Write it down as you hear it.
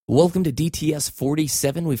Welcome to DTS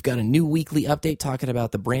 47. We've got a new weekly update talking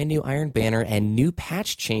about the brand new Iron Banner and new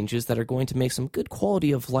patch changes that are going to make some good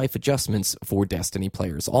quality of life adjustments for Destiny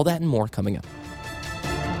players. All that and more coming up.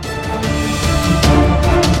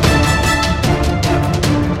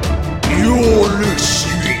 You're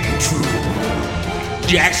listening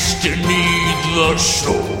to Destiny the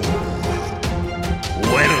Show.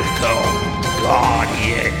 Welcome,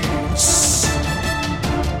 Guardians.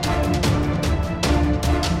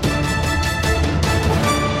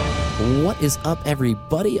 What is up,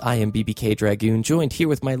 everybody? I am BBK Dragoon, joined here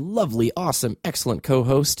with my lovely, awesome, excellent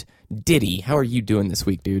co-host, Diddy. How are you doing this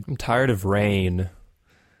week, dude? I'm tired of rain.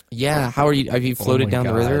 Yeah, how are you? Have you floated down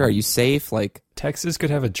the river? Are you safe? Texas could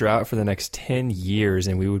have a drought for the next 10 years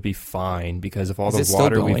and we would be fine because of all the still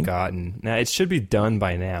water going? we've gotten. Now, it should be done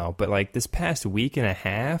by now, but this past week and a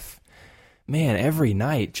half, man, every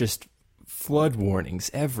night, just flood warnings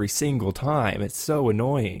every single time. It's so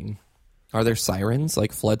annoying. Are there sirens,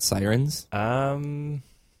 like flood sirens? There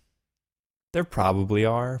probably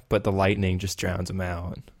are, but the lightning just drowns them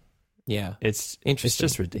out. Yeah, It's interesting.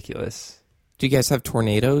 just ridiculous. Do you guys have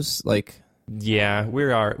tornadoes? Yeah, we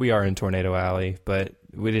are in Tornado Alley, but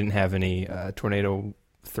we didn't have any tornado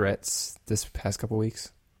threats this past couple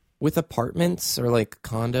weeks. With apartments or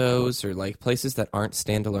condos or places that aren't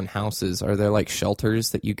standalone houses, are there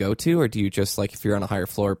shelters that you go to, or do you just if you're on a higher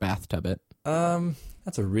floor, bathtub it?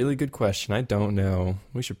 That's a really good question. I don't know.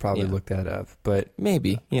 We should probably look that up. But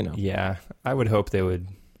Maybe, yeah, I would hope they would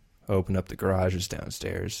open up the garages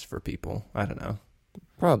downstairs for people. I don't know.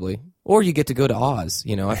 Probably. Or you get to go to Oz.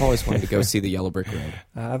 I've always wanted to go see the Yellow Brick Road.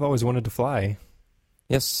 I've always wanted to fly.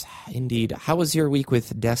 Yes, indeed. How was your week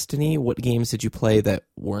with Destiny? What games did you play that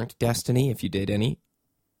weren't Destiny, if you did any?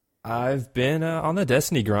 I've been on the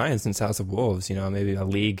Destiny grind since House of Wolves. Maybe a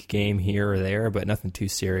League game here or there, but nothing too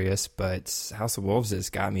serious. But House of Wolves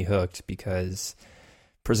has got me hooked because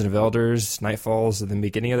Prison of Elders, Nightfalls at the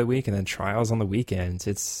beginning of the week, and then Trials on the weekends.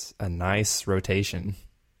 It's a nice rotation.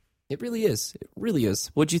 It really is. It really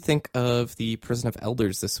is. What'd you think of the Prison of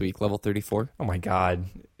Elders this week, level 34? Oh my god.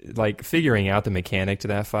 Figuring out the mechanic to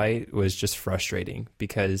that fight was just frustrating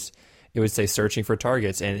because it would say searching for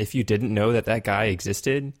targets, and if you didn't know that guy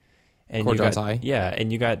existed, and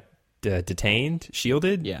you got detained,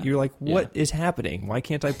 shielded, you're like, what is happening? Why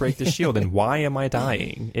can't I break the shield, and why am I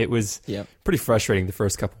dying? It was pretty frustrating the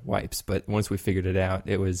first couple wipes, but once we figured it out,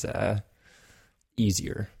 it was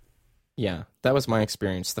easier. Yeah, that was my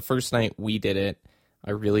experience. The first night we did it,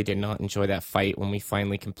 I really did not enjoy that fight. When we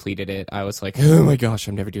finally completed it, I was like, oh my gosh,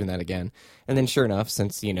 I'm never doing that again. And then sure enough,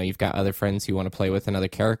 since you've got other friends you want to play with and other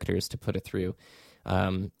characters to put it through,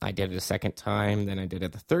 I did it a second time, then I did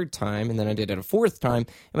it a third time, and then I did it a fourth time.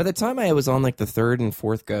 And by the time I was on the third and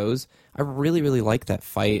fourth goes, I really, really liked that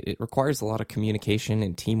fight. It requires a lot of communication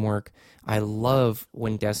and teamwork. I love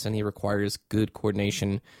when Destiny requires good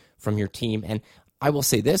coordination from your team. And I will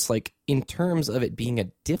say this, in terms of it being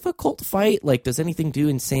a difficult fight, does anything do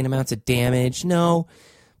insane amounts of damage? No,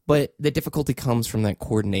 but the difficulty comes from that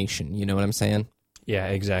coordination. You know what I'm saying? Yeah,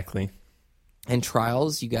 exactly. And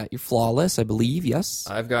Trials, you got your Flawless, I believe, yes?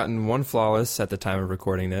 I've gotten one Flawless at the time of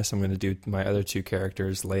recording this. I'm going to do my other two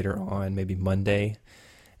characters later on, maybe Monday.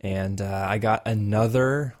 And I got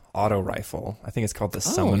another auto rifle. I think it's called the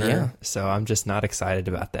Summoner. Yeah. So I'm just not excited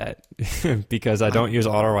about that because I don't use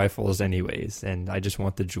auto rifles anyways, and I just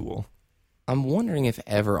want the jewel. I'm wondering if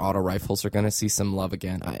ever auto rifles are going to see some love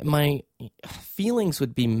again. My feelings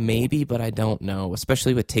would be maybe, but I don't know,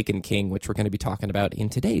 especially with Taken King, which we're going to be talking about in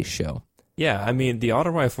today's show. Yeah, I mean, the auto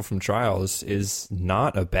rifle from Trials is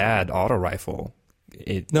not a bad auto rifle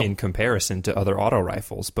in comparison to other auto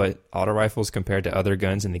rifles, but auto rifles compared to other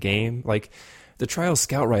guns in the game, the Trials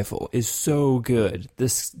Scout rifle is so good.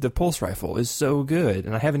 The Pulse rifle is so good,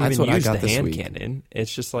 and I haven't even used the hand cannon.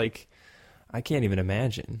 It's just I can't even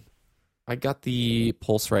imagine. I got the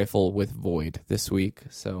Pulse rifle with Void this week,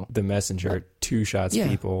 so the Messenger two shots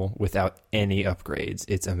people without any upgrades.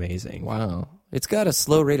 It's amazing. Wow. It's got a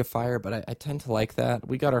slow rate of fire, but I tend to like that.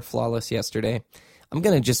 We got our Flawless yesterday. I'm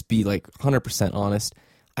going to just be 100% honest.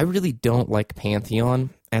 I really don't like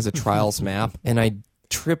Pantheon as a Trials map, and I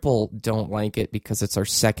triple don't like it because it's our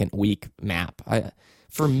second week map.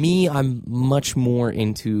 For me, I'm much more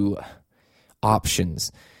into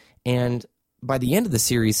options. And by the end of the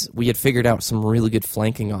series, we had figured out some really good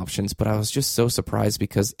flanking options, but I was just so surprised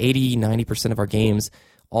because 80-90% of our games,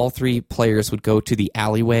 all three players would go to the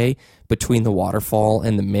alleyway between the waterfall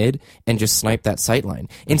and the mid and just snipe that sight line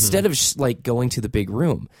instead of like going to the big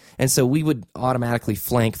room. And so we would automatically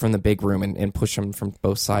flank from the big room and push them from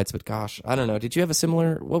both sides. But gosh, I don't know. Did you have a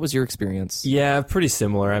similar? What was your experience? Yeah, pretty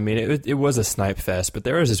similar. I mean, it was a snipe fest, but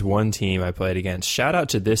there was this one team I played against. Shout out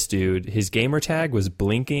to this dude. His gamer tag was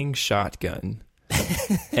Blinking Shotgun.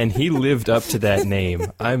 And he lived up to that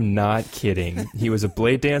name. I'm not kidding. He was a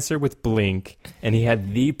blade dancer with Blink, and he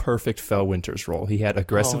had the perfect Fellwinter's roll. He had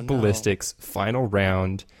aggressive ballistics, final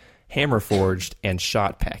round, hammer forged, and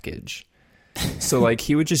shot package. So like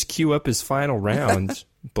he would just queue up his final round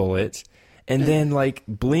bullet and then like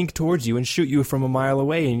blink towards you and shoot you from a mile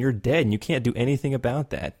away, and you're dead, and you can't do anything about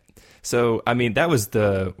that. So, I mean, that was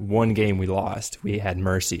the one game we lost. We had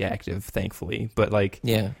Mercy active, thankfully. But, like,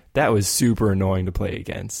 that was super annoying to play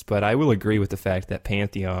against. But I will agree with the fact that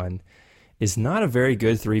Pantheon is not a very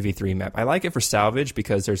good 3v3 map. I like it for salvage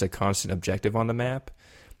because there's a constant objective on the map.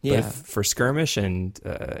 Yeah. But for skirmish and,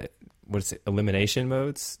 elimination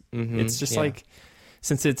modes, it's just like,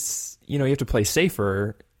 since it's, you have to play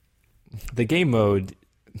safer, the game mode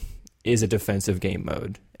is a defensive game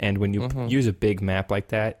mode. And when you use a big map like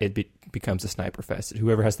that, it becomes a sniper fest.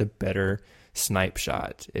 Whoever has the better snipe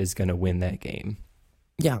shot is going to win that game.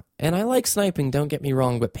 Yeah, and I like sniping, don't get me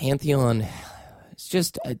wrong, but Pantheon, it's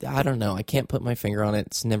just, I don't know. I can't put my finger on it.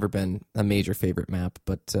 It's never been a major favorite map.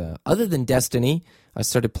 But other than Destiny, I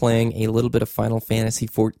started playing a little bit of Final Fantasy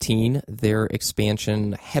XIV. Their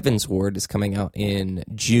expansion, Heavensward, is coming out in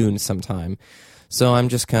June sometime. So I'm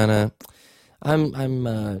just kind of...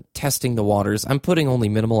 I'm testing the waters. I'm putting only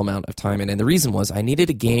minimal amount of time in, and the reason was I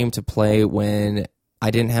needed a game to play when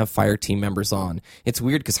I didn't have fire team members on. It's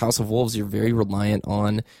weird because House of Wolves, you're very reliant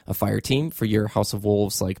on a fire team for your House of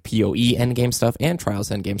Wolves like PoE endgame stuff and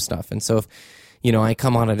Trials endgame stuff. And so if I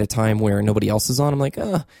come on at a time where nobody else is on, I'm like,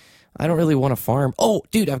 I don't really want to farm. Oh,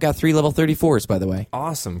 dude, I've got 3 level 34s, by the way.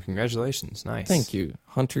 Awesome. Congratulations. Nice. Thank you.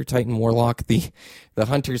 Hunter, Titan, Warlock. The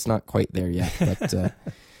Hunter's not quite there yet, but...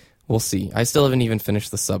 We'll see. I still haven't even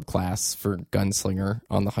finished the subclass for Gunslinger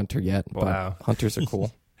on the Hunter yet, but Hunters are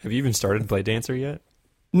cool. Have you even started Blade Dancer yet?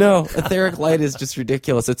 No, Etheric Light is just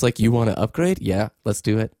ridiculous. It's like, you want to upgrade? Yeah, let's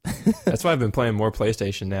do it. That's why I've been playing more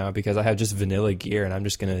PlayStation now, because I have just vanilla gear, and I'm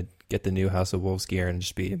just going to get the new House of Wolves gear and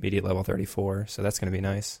just be immediate level 34, so that's going to be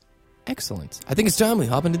nice. Excellent. I think it's time we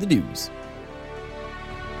hop into the news.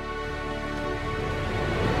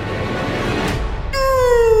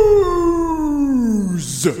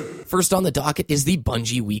 First on the docket is the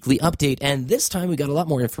Bungie Weekly Update, and this time we got a lot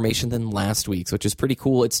more information than last week's, which is pretty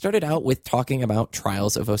cool. It started out with talking about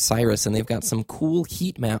Trials of Osiris, and they've got some cool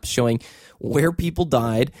heat maps showing where people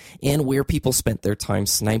died and where people spent their time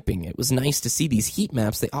sniping. It was nice to see these heat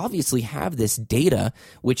maps. They obviously have this data,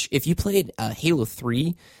 which if you played Halo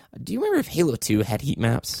 3, do you remember if Halo 2 had heat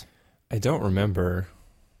maps? I don't remember.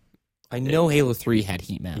 I know Halo 3 had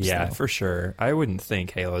heat maps. Yeah, though. For sure. I wouldn't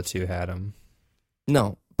think Halo 2 had them.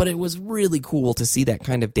 No, but it was really cool to see that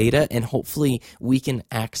kind of data, and hopefully we can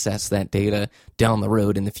access that data down the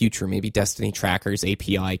road in the future. Maybe Destiny Trackers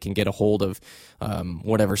API can get a hold of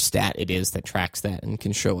whatever stat it is that tracks that and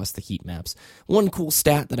can show us the heat maps. One cool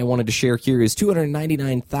stat that I wanted to share here is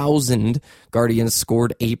 299,000 Guardians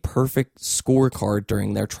scored a perfect scorecard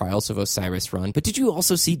during their Trials of Osiris run. But did you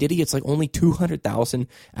also see, Diddy, it's like only 200,000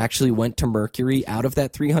 actually went to Mercury out of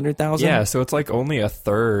that 300,000? Yeah, so it's like only a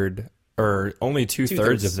third... or only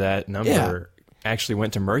two-thirds of that number actually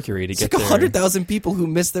went to Mercury to get like 100,000 people who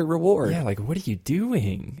missed their reward. Yeah, like, what are you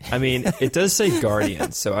doing? I mean, it does say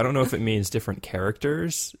Guardians, so I don't know if it means different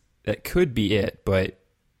characters. That could be it, but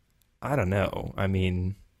I don't know. I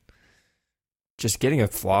mean, just getting a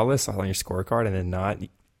flawless on your scorecard and then not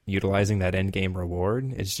utilizing that end-game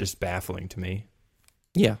reward is just baffling to me.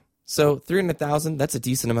 Yeah. So 300,000, that's a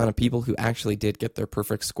decent amount of people who actually did get their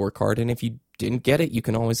perfect scorecard. And if you didn't get it, you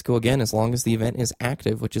can always go again as long as the event is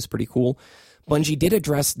active, which is pretty cool. Bungie did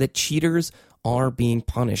address that cheaters are being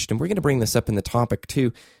punished, and we're going to bring this up in the topic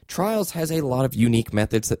too. Trials has a lot of unique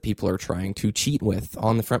methods that people are trying to cheat with.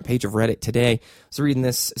 On the front page of Reddit today, I was reading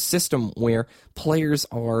this system where players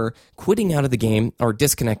are quitting out of the game or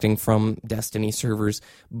disconnecting from Destiny servers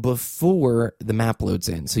before the map loads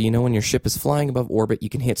in. So when your ship is flying above orbit, you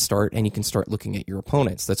can hit start and you can start looking at your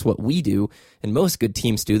opponents. That's what we do, and most good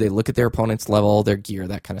teams do. They look at their opponent's level, their gear,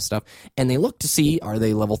 that kind of stuff, and they look to see, are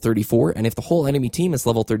they level 34? And if the whole enemy team is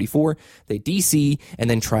level 34, they DC and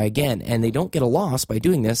then try again, and they don't get a loss by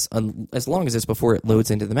doing this as long as it's before it loads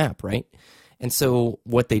into the map, right? And so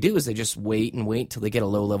what they do is they just wait till they get a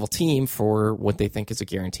low-level team for what they think is a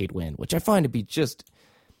guaranteed win, which I find to be just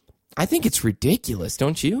I think it's ridiculous,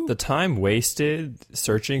 don't you? The time wasted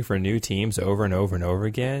searching for new teams over and over and over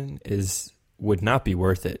again would not be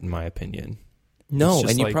worth it, in my opinion. No,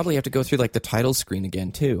 and you probably have to go through like the title screen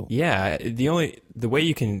again too. Yeah, the way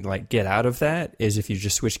you can like get out of that is if you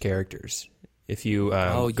just switch characters. If you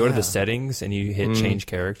go to the settings and you hit change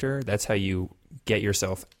character, that's how you get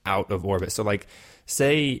yourself out of orbit. So like,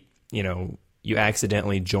 say, you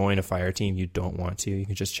accidentally join a fire team you don't want to, you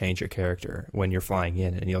can just change your character when you're flying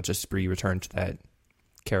in and you'll just be returned to that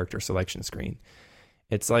character selection screen.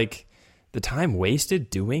 It's like the time wasted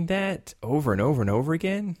doing that over and over and over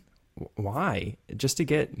again. Why? Just to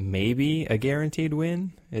get maybe a guaranteed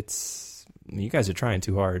win? You guys are trying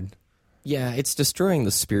too hard. Yeah, it's destroying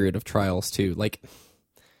the spirit of Trials too. Like,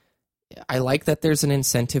 I like that there's an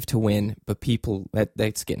incentive to win, but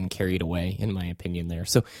that's getting carried away, in my opinion, there.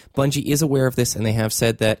 So Bungie is aware of this, and they have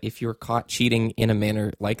said that if you're caught cheating in a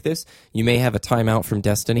manner like this, you may have a timeout from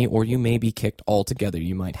Destiny, or you may be kicked altogether.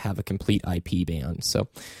 You might have a complete IP ban. So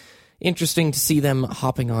interesting to see them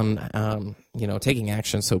hopping on, taking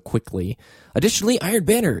action so quickly. Additionally, Iron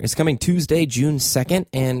Banner is coming Tuesday, June 2nd,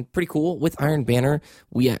 and pretty cool. With Iron Banner,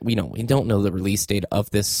 we don't know the release date of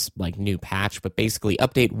this like new patch, but basically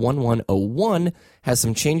update 1101 has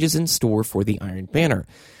some changes in store for the Iron Banner.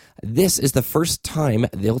 This is the first time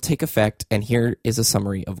they'll take effect, and here is a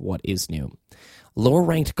summary of what is new.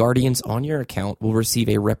 Lower-ranked Guardians on your account will receive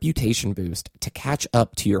a reputation boost to catch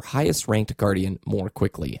up to your highest-ranked Guardian more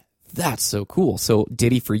quickly. That's so cool. So,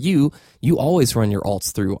 Diddy, for you always run your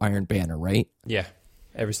alts through Iron Banner, right? Yeah.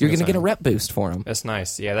 You're going to get a rep boost for him. That's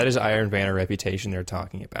nice. Yeah, that is Iron Banner reputation they're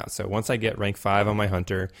talking about. So once I get rank 5 on my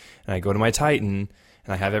Hunter, and I go to my Titan,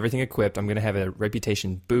 and I have everything equipped, I'm going to have a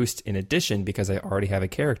reputation boost in addition because I already have a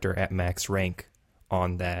character at max rank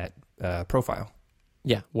on that profile.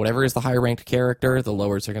 Yeah, whatever is the higher ranked character, the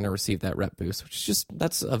lowers are going to receive that rep boost, which is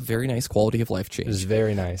that's a very nice quality of life change. It's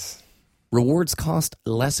very nice. Rewards cost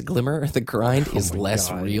less glimmer. The grind is less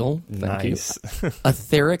real. Thank you.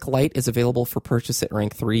 Etheric Light is available for purchase at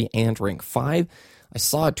rank 3 and rank 5. I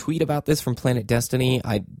saw a tweet about this from Planet Destiny.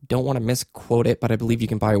 I don't want to misquote it, but I believe you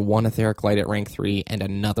can buy one Etheric Light at rank 3 and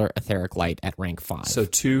another Etheric Light at rank 5. So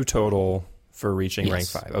 2 total for reaching rank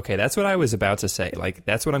 5. Okay, that's what I was about to say. Like,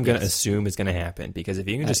 that's what I'm going to assume is going to happen, because if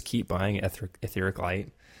you can just keep buying Etheric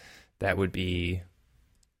Light, that would be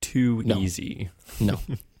too easy. No.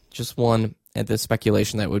 Just one, and the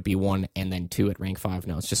speculation that would be 1 and then 2 at rank 5.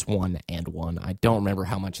 No, it's just 1 and 1. I don't remember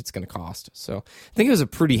how much it's going to cost. So I think it was a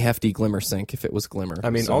pretty hefty Glimmer sync if it was Glimmer. I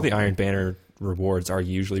mean, all the Iron Banner rewards are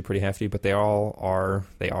usually pretty hefty, but they are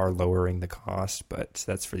lowering the cost, but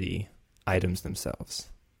that's for the items themselves.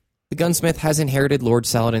 The gunsmith has inherited Lord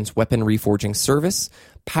Saladin's weapon reforging service.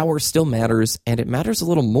 Power still matters, and it matters a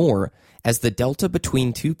little more as the delta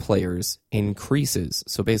between two players increases.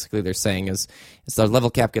 So basically they're saying as the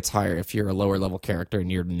level cap gets higher, if you're a lower level character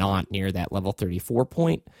and you're not near that level 34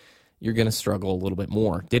 point, you're going to struggle a little bit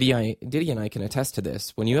more. Diddy and I can attest to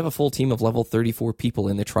this. When you have a full team of level 34 people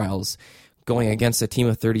in the trials going against a team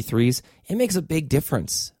of 33s, it makes a big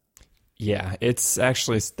difference. Yeah, it's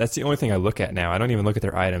actually, that's the only thing I look at now. I don't even look at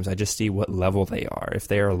their items. I just see what level they are. If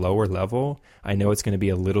they are lower level, I know it's going to be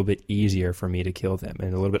a little bit easier for me to kill them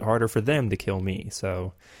and a little bit harder for them to kill me.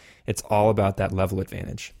 So it's all about that level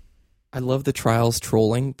advantage. I love the trials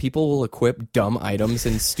trolling. People will equip dumb items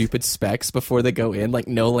and stupid specs before they go in, like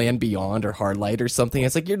No Land Beyond or Hardlight or something.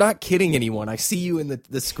 It's like, you're not kidding anyone. I see you in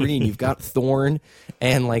the screen. You've got Thorn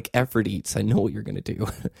and like Effort Eats. I know what you're going to do.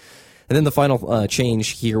 And then the final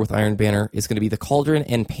change here with Iron Banner is going to be the Cauldron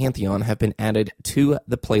and Pantheon have been added to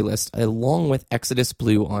the playlist along with Exodus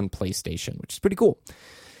Blue on PlayStation, which is pretty cool.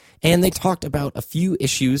 And they talked about a few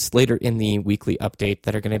issues later in the weekly update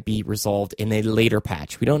that are going to be resolved in a later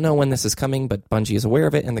patch. We don't know when this is coming, but Bungie is aware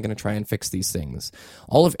of it, and they're going to try and fix these things.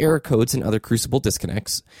 All of error codes and other Crucible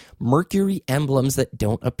disconnects. Mercury emblems that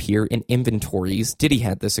don't appear in inventories. Diddy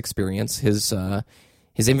had this experience.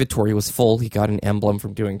 His inventory was full. He got an emblem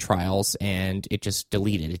from doing trials, and it just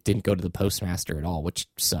deleted. It didn't go to the postmaster at all, which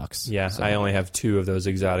sucks. Yeah, so. I only have 2 of those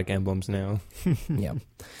exotic emblems now. Yeah.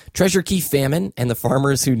 Treasure Key Famine and the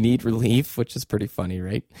farmers who need relief, which is pretty funny,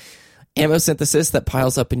 right? Ammo synthesis that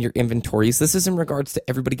piles up in your inventories. This is in regards to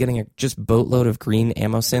everybody getting a just boatload of green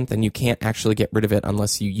ammo synth, and you can't actually get rid of it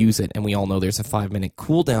unless you use it. And we all know there's a 5-minute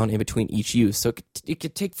cooldown in between each use, so it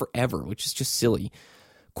could take forever, which is just silly.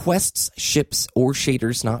 Quests, ships, or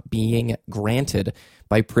shaders not being granted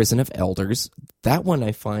by Prison of Elders. That one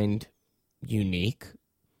I find unique.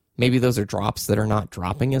 Maybe those are drops that are not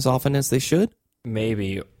dropping as often as they should?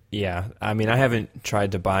 Maybe, yeah. I mean, I haven't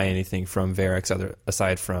tried to buy anything from Variks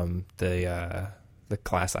aside from the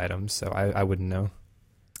class items, so I wouldn't know.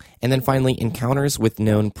 And then finally, encounters with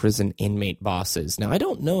known prison inmate bosses. Now, I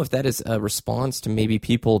don't know if that is a response to maybe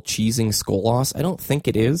people cheesing Skolas. I don't think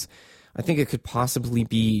it is. I think it could possibly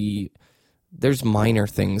be... There's minor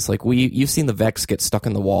things. Like, you've seen the Vex get stuck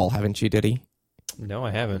in the wall, haven't you, Diddy? No,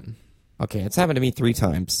 I haven't. Okay, it's happened to me 3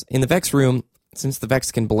 times. In the Vex room, since the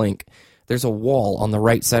Vex can blink, there's a wall on the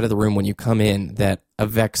right side of the room when you come in that a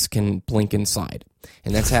Vex can blink inside.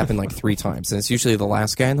 And that's happened like 3 times. And it's usually the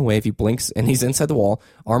last guy in the way. If he blinks and he's inside the wall,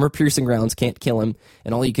 armor-piercing rounds can't kill him,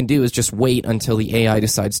 and all you can do is just wait until the AI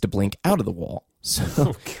decides to blink out of the wall. So,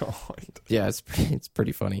 oh, God. Yeah, it's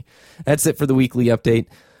pretty funny. That's it for the weekly update.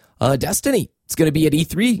 Destiny. It's going to be at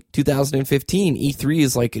E3 2015. E3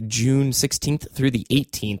 is like June 16th through the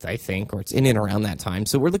 18th, I think, or it's in and around that time.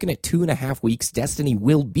 So we're looking at 2.5 weeks. Destiny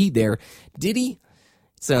will be there. Diddy?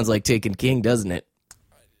 Sounds like Taken King, doesn't it?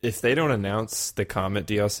 If they don't announce the Comet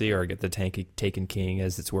DLC or get the Taken King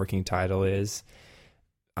as its working title is,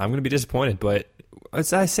 I'm going to be disappointed. But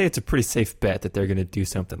as I say, it's a pretty safe bet that they're going to do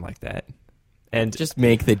something like that. And just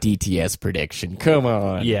make the DTS prediction. Come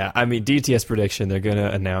on. Yeah, I mean, DTS prediction, they're going to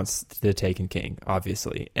announce the Taken King,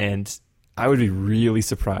 obviously. And I would be really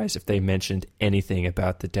surprised if they mentioned anything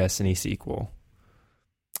about the Destiny sequel.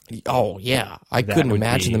 Oh, yeah. I couldn't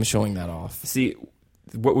imagine them showing that off. See,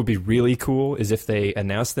 what would be really cool is if they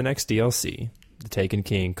announced the next DLC, the Taken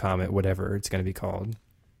King, Comet, whatever it's going to be called,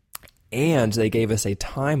 and they gave us a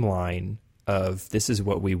timeline of this is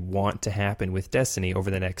what we want to happen with Destiny over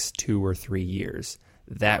the next 2 or 3 years.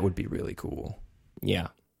 That would be really cool. Yeah.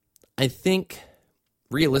 I think,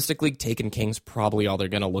 realistically, Taken King's probably all they're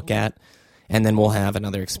going to look at, and then we'll have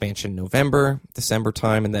another expansion November, December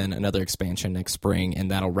time, and then another expansion next spring, and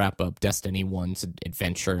that'll wrap up Destiny 1's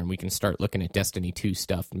adventure, and we can start looking at Destiny 2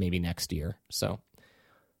 stuff maybe next year. So,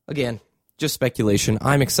 again, just speculation.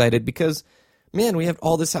 I'm excited because... Man, we have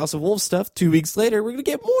all this House of Wolves stuff. 2 weeks later, we're going to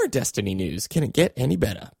get more Destiny news. Can it get any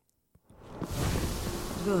better?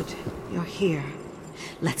 Good. You're here.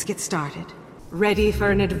 Let's get started. Ready for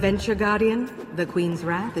an adventure, Guardian? The Queen's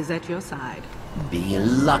Wrath is at your side. Be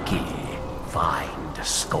lucky. Find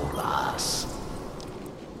Skolas.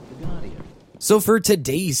 So for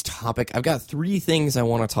today's topic, I've got 3 things I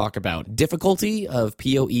want to talk about. Difficulty of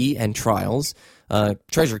PoE and trials.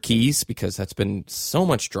 Treasure keys, because that's been so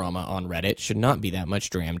much drama on Reddit. Should not be that much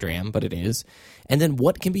dram, but it is. And then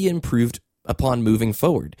what can be improved upon moving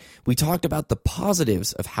forward. We talked about the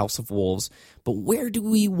positives of House of Wolves, but where do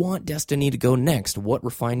we want Destiny to go next? What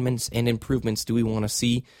refinements and improvements do we want to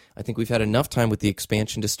see? I think we've had enough time with the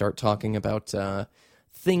expansion to start talking about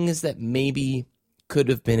things that maybe could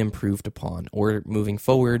have been improved upon, or moving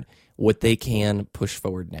forward, what they can push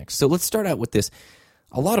forward next. So let's start out with this.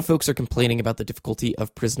 A lot of folks are complaining about the difficulty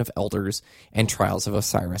of Prison of Elders and Trials of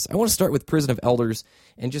Osiris. I want to start with Prison of Elders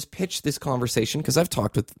and just pitch this conversation, because I've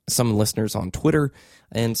talked with some listeners on Twitter,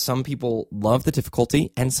 and some people love the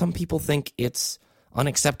difficulty, and some people think it's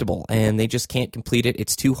unacceptable, and they just can't complete it.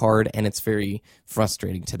 It's too hard, and it's very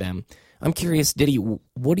frustrating to them. I'm curious, Diddy,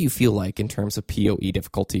 what do you feel like in terms of PoE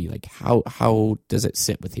difficulty? Like, how does it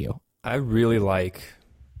sit with you? I really like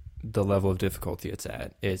the level of difficulty it's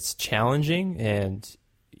at. It's challenging, and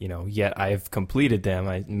yet I've completed them.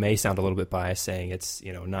 I may sound a little bit biased saying it's,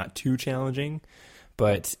 not too challenging,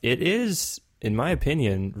 but it is, in my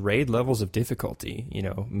opinion, raid levels of difficulty.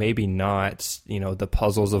 Maybe not, the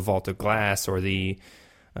puzzles of Vault of Glass or the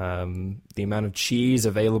amount of cheese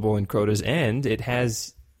available in Crota's End. It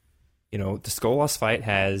has, the Skolas fight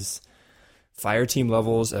has fire team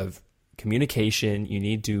levels of communication. You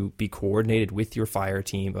need to be coordinated with your fire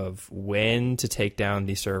team of when to take down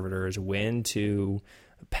the servitors, when to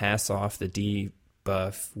pass off the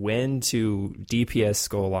debuff, when to DPS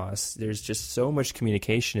Skolas. There's just so much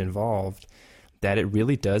communication involved that it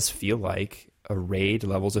really does feel like a raid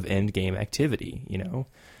levels of end game activity,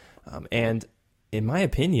 and in my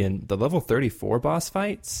opinion, the level 34 boss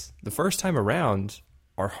fights the first time around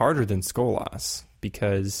are harder than Skolas,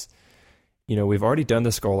 because we've already done the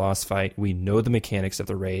Skolas fight. We know the mechanics of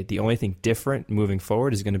the raid. The only thing different moving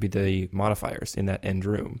forward is going to be the modifiers in that end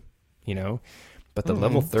room, But the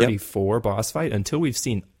level 34 boss fight, until we've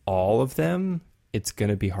seen all of them, it's going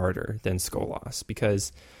to be harder than Skolas,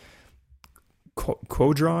 because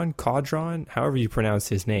Caudron, however you pronounce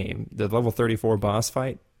his name, the level 34 boss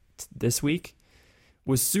fight this week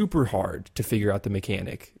was super hard to figure out the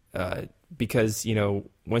mechanic. Because,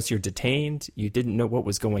 once you're detained, you didn't know what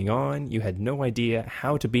was going on. You had no idea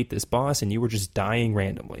how to beat this boss, and you were just dying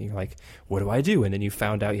randomly. You're like, what do I do? And then you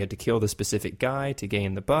found out you had to kill the specific guy to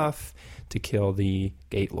gain the buff, to kill the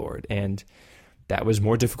Gate Lord. And that was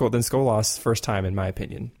more difficult than Skolas first time, in my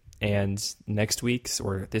opinion. And next week's,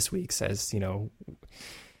 or this week's, as,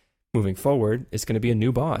 moving forward, it's going to be a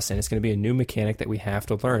new boss, and it's going to be a new mechanic that we have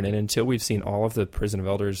to learn. And until we've seen all of the Prison of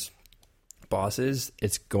Elders bosses,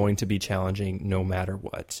 it's going to be challenging no matter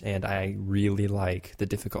what. And I really like the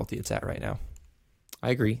difficulty it's at right now. I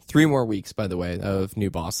agree. 3 more weeks, by the way, of new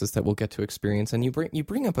bosses that we'll get to experience. And you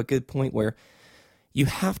bring up a good point where you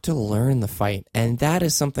have to learn the fight. And that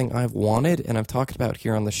is something I've wanted and I've talked about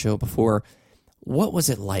here on the show before. What was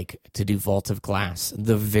it like to do Vault of Glass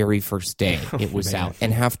the very first day it was out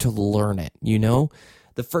and have to learn it, you know?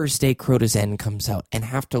 The first day Crota's End comes out and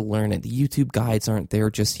have to learn it. The YouTube guides aren't there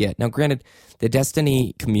just yet. Now, granted, the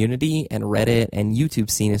Destiny community and Reddit and YouTube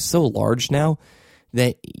scene is so large now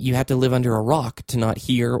that you have to live under a rock to not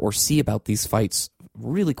hear or see about these fights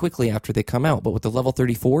really quickly after they come out. But with the level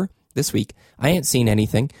 34 this week, I hadn't seen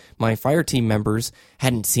anything. My fire team members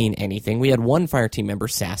hadn't seen anything. We had one fire team member,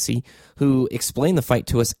 Sassy, who explained the fight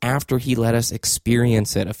to us after he let us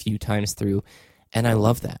experience it a few times through, and I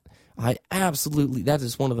love that. That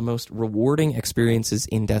is one of the most rewarding experiences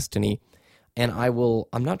in Destiny, and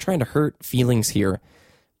I'm not trying to hurt feelings here,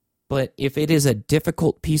 but if it is a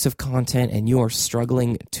difficult piece of content and you are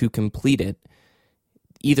struggling to complete it,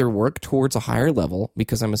 either work towards a higher level,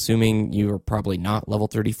 because I'm assuming you're probably not level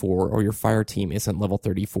 34 or your fire team isn't level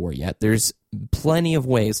 34 yet. There's plenty of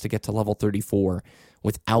ways to get to level 34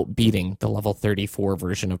 without beating the level 34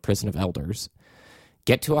 version of Prison of Elders.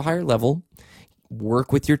 Get to a higher level,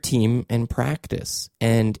 work with your team, and practice,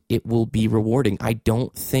 and it will be rewarding. I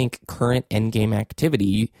don't think current endgame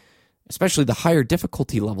activity, especially the higher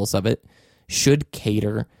difficulty levels of it, should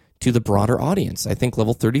cater to the broader audience. I think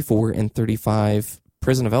level 34 and 35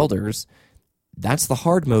 Prison of Elders, that's the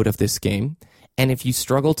hard mode of this game. And if you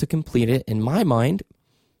struggle to complete it, in my mind,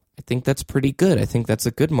 I think that's pretty good. I think that's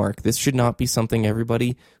a good mark. This should not be something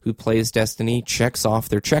everybody who plays Destiny checks off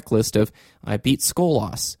their checklist of, I beat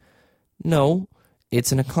Skolas. No,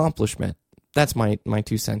 it's an accomplishment. That's my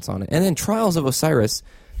 2 cents on it. And then Trials of Osiris,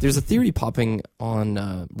 there's a theory popping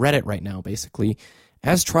on Reddit right now, basically.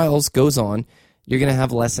 As Trials goes on, you're going to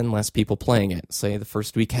have less and less people playing it. Say the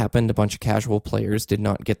first week happened, a bunch of casual players did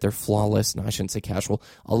not get their flawless, no, I shouldn't say casual,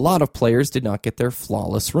 a lot of players did not get their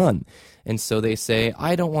flawless run. And so they say,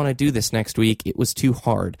 I don't want to do this next week, it was too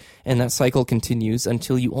hard. And that cycle continues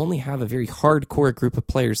until you only have a very hardcore group of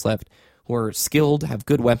players left who are skilled, have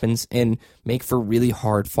good weapons, and make for really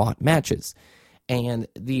hard-fought matches. And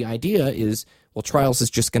the idea is, well, Trials is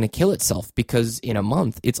just going to kill itself because in a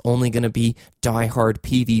month it's only going to be die-hard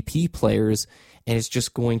PvP players, and it's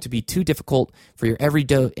just going to be too difficult for your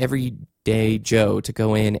everyday Joe to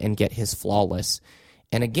go in and get his flawless.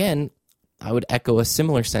 And again, I would echo a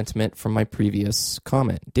similar sentiment from my previous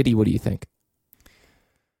comment. Diddy, what do you think?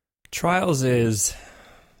 Trials is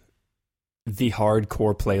the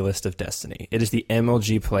hardcore playlist of Destiny. It is the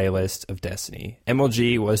MLG playlist of Destiny.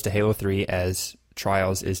 MLG was to Halo 3 as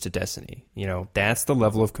Trials is to Destiny. You know, that's the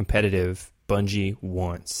level of competitive Bungie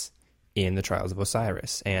wants in the Trials of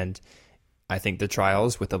Osiris. And I think the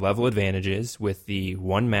Trials, with the level advantages, with the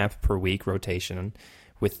 1 map per week rotation,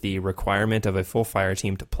 with the requirement of a full fire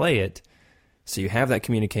team to play it, so you have that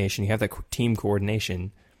communication, you have that team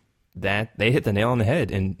coordination, that they hit the nail on the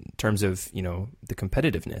head in terms of, you know, the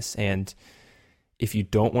competitiveness. And if you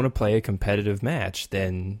don't want to play a competitive match,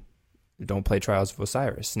 then don't play Trials of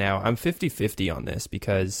Osiris. Now, I'm 50-50 on this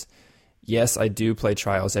because, yes, I do play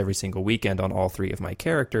Trials every single weekend on all 3 of my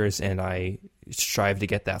characters, and I strive to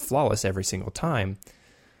get that flawless every single time.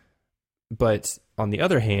 But on the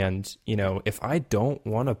other hand, you know, if I don't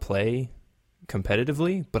want to play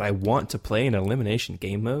competitively, but I want to play an elimination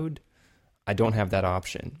game mode, I don't have that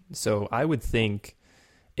option. So I would think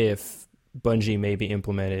if Bungie maybe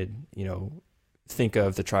implemented, you know, think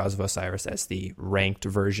of the Trials of Osiris as the ranked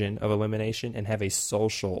version of elimination and have a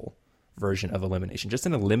social version of elimination, just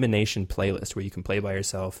an elimination playlist where you can play by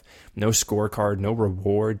yourself, no scorecard, no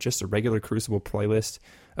reward, just a regular Crucible playlist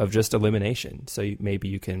of just elimination. So maybe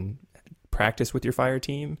you can practice with your fire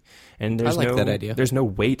team, and there's that idea. There's no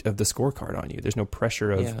weight of the scorecard on you. There's no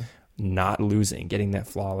pressure of not losing, getting that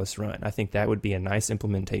flawless run. I think that would be a nice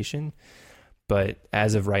implementation. But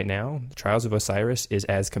as of right now, Trials of Osiris is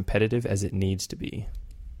as competitive as it needs to be.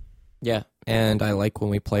 Yeah, and I like when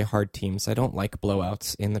we play hard teams. I don't like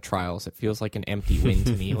blowouts in the Trials. It feels like an empty win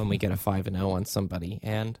to me when we get a 5-0 on somebody.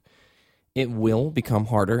 And it will become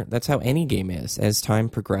harder. That's how any game is. As time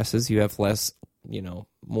progresses, you have less, you know,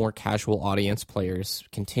 more casual audience players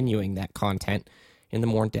continuing that content and the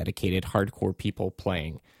more dedicated hardcore people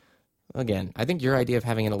playing. Again, I think your idea of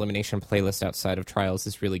having an elimination playlist outside of Trials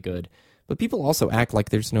is really good. But people also act like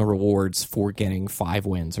there's no rewards for getting 5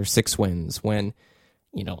 wins or 6 wins when,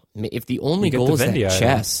 you know, if the only goal is that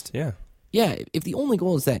chest, yeah, if the only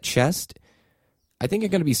goal is that chest, I think you're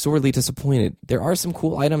going to be sorely disappointed. There are some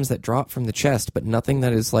cool items that drop from the chest, but nothing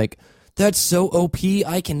that is like, that's so OP,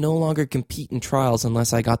 I can no longer compete in trials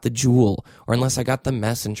unless I got the jewel or unless I got the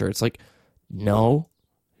messenger. It's like, no.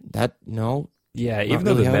 Yeah, even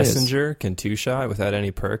though the messenger can two-shot without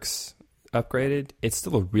any perks upgraded, it's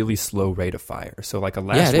still a really slow rate of fire. So like a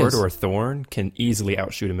last word or a thorn can easily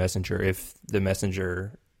outshoot a messenger if the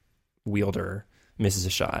messenger wielder misses a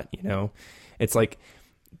shot, you know? It's like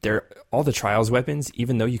all the trials weapons,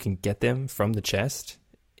 even though you can get them from the chest,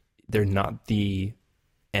 they're not the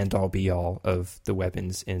end-all be-all of the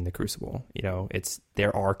weapons in the Crucible. You know,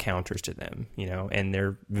 there are counters to them, you know, and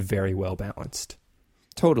they're very well balanced.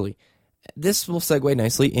 Totally. This will segue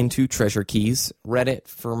nicely into treasure keys. Reddit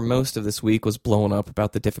for most of this week was blowing up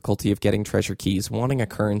about the difficulty of getting treasure keys, wanting a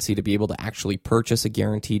currency to be able to actually purchase a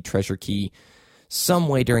guaranteed treasure key some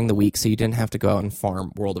way during the week so you didn't have to go out and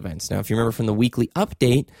farm world events. Now, if you remember from the weekly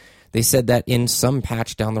update, they said that in some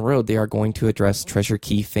patch down the road, they are going to address treasure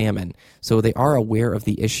key famine. So they are aware of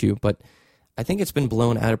the issue, but I think it's been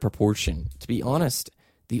blown out of proportion. To be honest,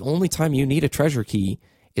 the only time you need a treasure key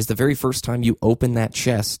is the very first time you open that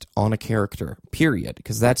chest on a character, period,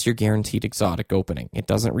 because that's your guaranteed exotic opening. It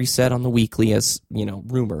doesn't reset on the weekly as, you know,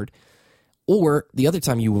 rumored. Or the other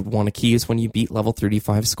time you would want a key is when you beat level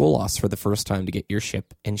 35 Skolas for the first time to get your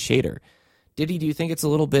ship and shader. Diddy, do you think it's a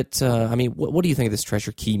little bit, what do you think of this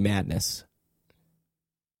treasure key madness?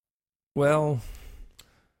 Well,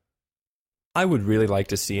 I would really like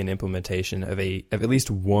to see an implementation of at least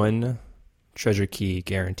one treasure key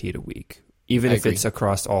guaranteed a week. Even if it's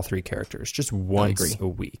across all three characters, just once a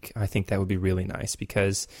week. I think that would be really nice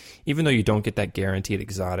because even though you don't get that guaranteed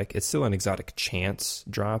exotic, it's still an exotic chance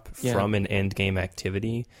drop from an end game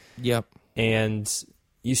activity. Yep. And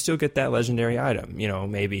you still get that legendary item. You know,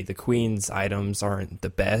 maybe the Queen's items aren't the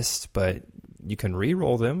best, but you can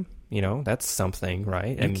re-roll them. You know, that's something,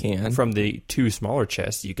 right? You can. From the two smaller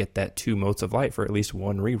chests, you get that 2 motes of light for at least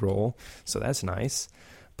one re-roll. So that's nice.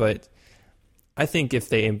 But I think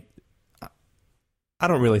I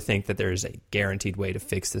don't really think that there's a guaranteed way to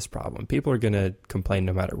fix this problem. People are going to complain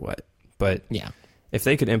no matter what. But if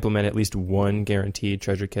they could implement at least one guaranteed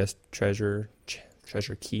treasure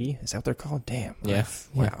key, is that what they're called? Damn. Yeah.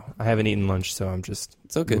 Wow. I haven't eaten lunch, so I'm just...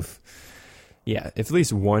 So good. Oof. Yeah, if at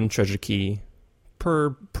least one treasure key per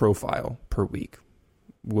profile per week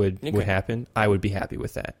would happen, I would be happy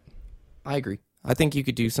with that. I agree. I think you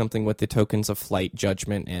could do something with the tokens of flight,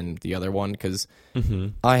 judgment, and the other one, because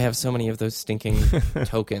I have so many of those stinking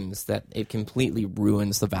tokens that it completely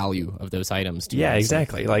ruins the value of those items. Yeah,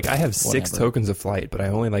 exactly. Like, I have 6 tokens of flight, but I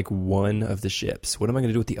only like one of the ships. What am I going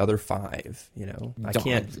to do with the other 5? You know, I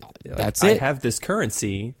can't. That's it. I have this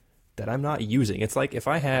currency that I'm not using. It's like if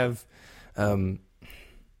I have a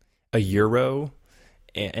euro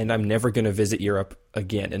and I'm never going to visit Europe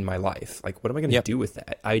again in my life. Like, what am I going to do with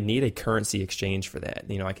that? I need a currency exchange for that.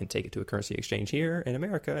 You know, I can take it to a currency exchange here in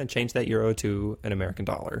America and change that euro to an American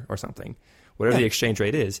dollar or something. Whatever the exchange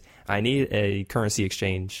rate is, I need a currency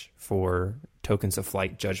exchange for tokens of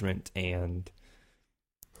flight, judgment, and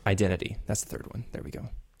identity. That's the third one. There we go.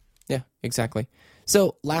 Yeah, exactly.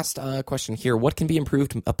 So, last question here. What can be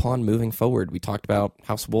improved upon moving forward? We talked about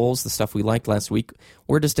House of Wolves, the stuff we liked last week.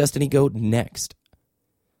 Where does Destiny go next?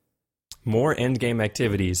 More endgame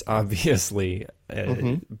activities, obviously,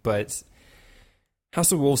 but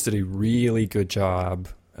House of Wolves did a really good job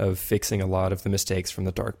of fixing a lot of the mistakes from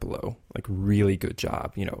the Dark Below. Like, really good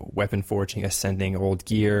job. You know, weapon forging, ascending old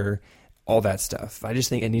gear, all that stuff. I just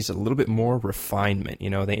think it needs a little bit more refinement.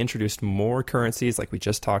 You know, they introduced more currencies, like we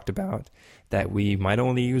just talked about, that we might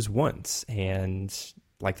only use once, and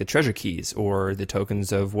like the treasure keys or the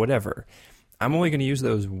tokens of whatever. I'm only going to use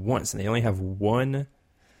those once, and they only have one...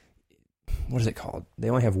 What is it called? They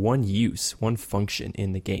only have one use, one function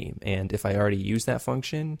in the game. And if I already use that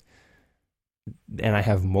function and I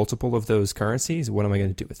have multiple of those currencies, what am I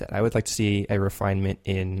going to do with that? I would like to see a refinement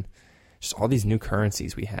in just all these new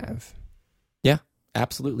currencies we have. Yeah,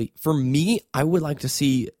 absolutely. For me, I would like to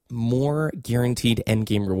see more guaranteed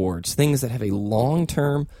endgame rewards, things that have a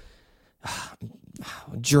long-term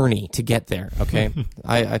journey to get there, okay?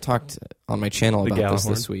 I talked on my channel about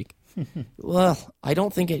this week. Well, I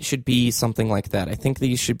don't think it should be something like that. I think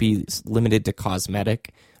these should be limited to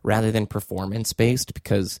cosmetic rather than performance-based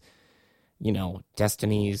because, you know,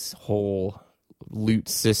 Destiny's whole loot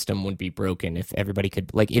system would be broken if everybody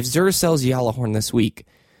could... Like, if Xur sells Yalahorn this week,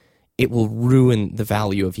 it will ruin the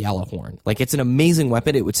value of Yalahorn. Like, it's an amazing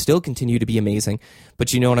weapon. It would still continue to be amazing.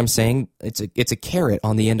 But you know what I'm saying? It's a carrot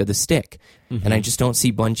on the end of the stick. And I just don't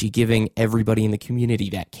see Bungie giving everybody in the community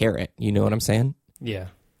that carrot. You know what I'm saying? Yeah.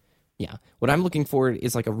 Yeah. What I'm looking for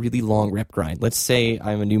is like a really long rep grind. Let's say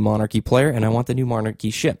I'm a new Monarchy player and I want the new Monarchy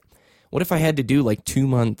ship. What if I had to do like 2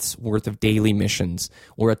 months worth of daily missions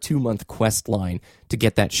or a 2-month quest line to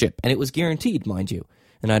get that ship? And it was guaranteed, mind you.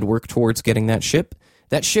 And I'd work towards getting that ship.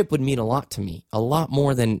 That ship would mean a lot to me. A lot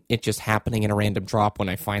more than it just happening in a random drop when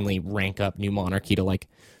I finally rank up New Monarchy to like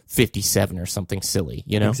 57 or something silly,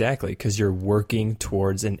 you know? Exactly, because you're working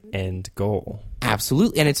towards an end goal.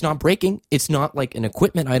 Absolutely. And it's not breaking. It's not like an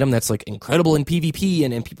equipment item that's like incredible in PvP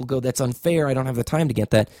and people go, that's unfair. I don't have the time to get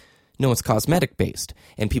that. No, it's cosmetic based.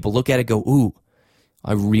 And people look at it and go, ooh,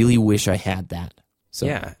 I really wish I had that. So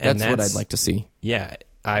yeah, that's what I'd like to see. Yeah,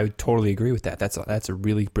 I totally agree with that. That's a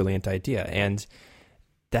really brilliant idea. And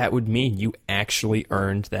that would mean you actually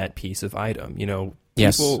earned that piece of item. You know,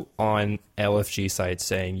 people on LFG sites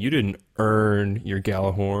saying you didn't earn your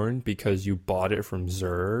Galahorn because you bought it from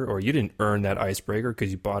Xur, or you didn't earn that Icebreaker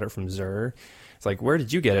because you bought it from Xur. It's like, where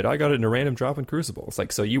did you get it? I got it in a random drop in Crucible. It's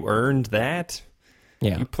like, so you earned that?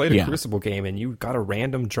 Yeah. You played a Crucible game and you got a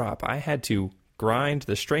random drop. I had to grind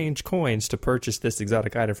the strange coins to purchase this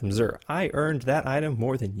exotic item from Xur. I earned that item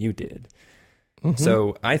more than you did. Mm-hmm.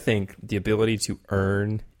 So I think the ability to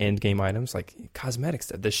earn end-game items, like cosmetics,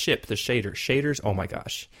 the ship, the shaders, oh my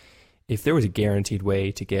gosh. If there was a guaranteed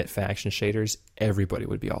way to get faction shaders, everybody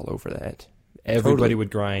would be all over that. Everybody would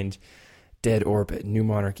grind Dead Orbit, New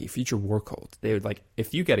Monarchy, Future War Cult. They would like,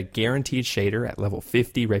 if you got a guaranteed shader at level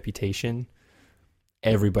 50 reputation,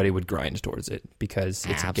 everybody would grind towards it because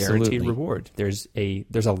it's a guaranteed reward. There's a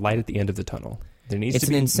light at the end of the tunnel. There needs to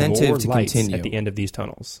be an incentive more to lights continue at the end of these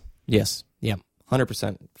tunnels. Yes. Yeah.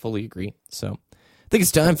 100% fully agree. So I think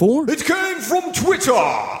it's time for It Came From Twitter.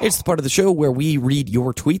 It's the part of the show where we read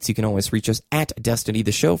your tweets. You can always reach us at Destiny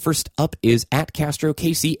the Show. First up is at Castro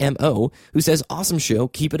KCMO, who says, awesome show,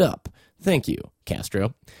 keep it up. Thank you,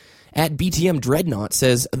 Castro. At BTM Dreadnought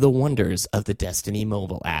says, the wonders of the Destiny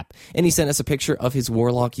mobile app. And he sent us a picture of his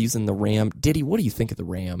Warlock using the RAM. Diddy, what do you think of the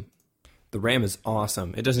RAM? The RAM is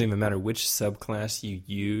awesome. It doesn't even matter which subclass you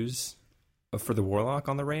use for the Warlock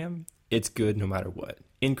on the RAM. It's good no matter what.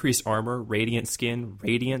 Increased armor, radiant skin,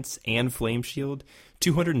 radiance, and flame shield.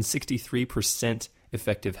 263%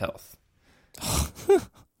 effective health.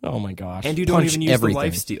 Oh my gosh. And you don't even use the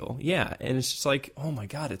lifesteal. Yeah, and it's just like, oh my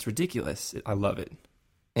god, it's ridiculous. I love it.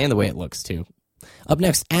 And the way it looks, too. Up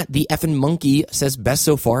next, at the effing monkey says, best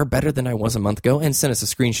so far, better than I was a month ago, and sent us a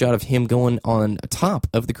screenshot of him going on top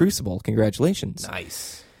of the Crucible. Congratulations.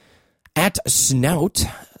 Nice. At Snout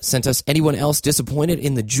sent us, anyone else disappointed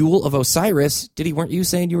in the Jewel of Osiris? Diddy, weren't you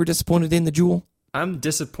saying you were disappointed in the Jewel? I'm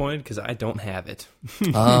disappointed because I don't have it.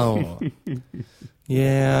 Oh.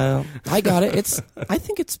 Yeah, I got it. I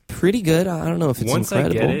think it's pretty good. I don't know if it's incredible. Once I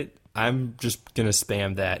get it, I'm just going to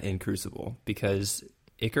spam that in Crucible because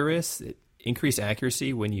Icarus, increased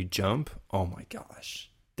accuracy when you jump, oh my gosh.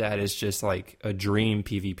 That is just like a dream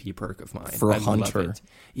PvP perk of mine. For a hunter.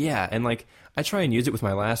 Yeah, and like I try and use it with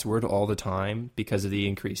my last word all the time because of the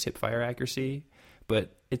increased hipfire accuracy,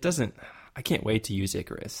 but it doesn't. I can't wait to use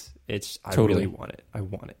Icarus. I really want it. I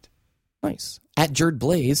want it. Nice. At Jerd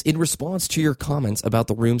Blaze, in response to your comments about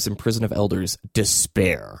the rooms in Prison of Elders,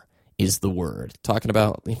 despair is the word. Talking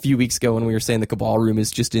about a few weeks ago when we were saying the Cabal room is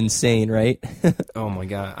just insane, right? Oh my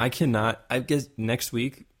god. I guess next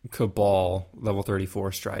week, Cabal level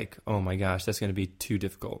 34 strike. Oh my gosh, that's going to be too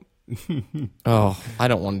difficult. Oh, I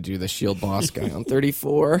don't want to do the shield boss guy on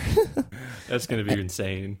 34. That's going to be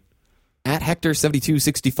insane. At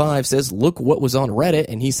Hector7265 says, look what was on Reddit,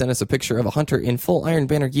 and he sent us a picture of a hunter in full Iron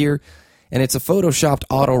Banner gear, and it's a photoshopped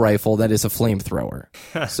auto rifle that is a flamethrower.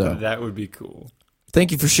 So that would be cool.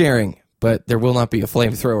 Thank you for sharing, but there will not be a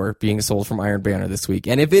flamethrower being sold from Iron Banner this week.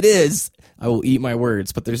 And if it is, I will eat my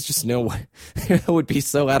words, but there's just no way. It would be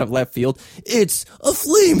so out of left field. It's a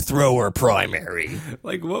flamethrower primary.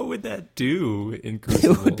 Like, what would that do in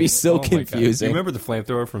Crucible? It would be so confusing. You remember the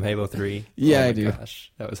flamethrower from Halo 3? Yeah, I do.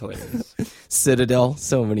 Gosh, that was hilarious. Citadel,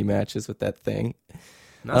 so many matches with that thing.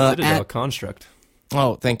 Not Citadel, Construct.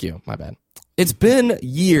 Oh, thank you. My bad. It's been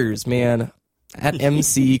years, man. At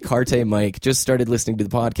MC Carte Mike, just started listening to the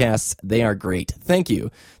podcasts. They are great. Thank you.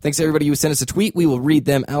 Thanks to everybody who sent us a tweet. We will read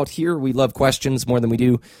them out here. We love questions more than we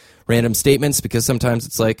do random statements because sometimes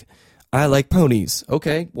it's like, I like ponies.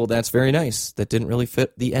 Okay, well, that's very nice. That didn't really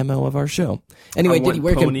fit the MO of our show. Anyway, Diddy,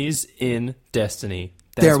 where ponies in Destiny.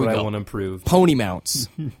 That's what I want to improve. Pony mounts.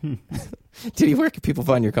 Diddy, where can people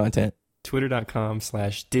find your content?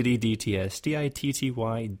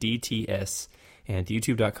 Twitter.com/DiddyDTS, DITTYDTS. And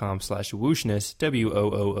youtube.com/wooshness,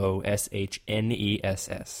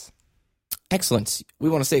 WOOOSHNESS. Excellent. We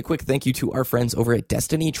want to say a quick thank you to our friends over at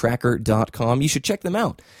DestinyTracker.com. You should check them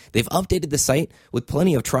out. They've updated the site with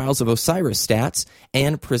plenty of Trials of Osiris stats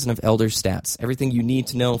and Prison of Elders stats. Everything you need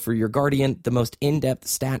to know for your Guardian, the most in-depth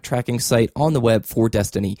stat tracking site on the web for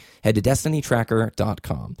Destiny. Head to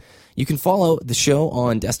DestinyTracker.com. You can follow the show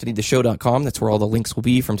on DestinyTheShow.com. That's where all the links will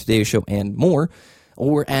be from today's show and more.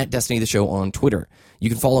 Or at Destiny the Show on Twitter. You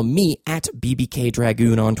can follow me at BBK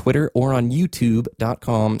Dragoon on Twitter or on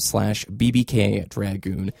YouTube.com/BBK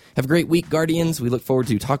Dragoon. Have a great week, Guardians. We look forward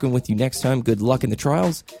to talking with you next time. Good luck in the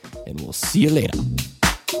trials, and we'll see you later.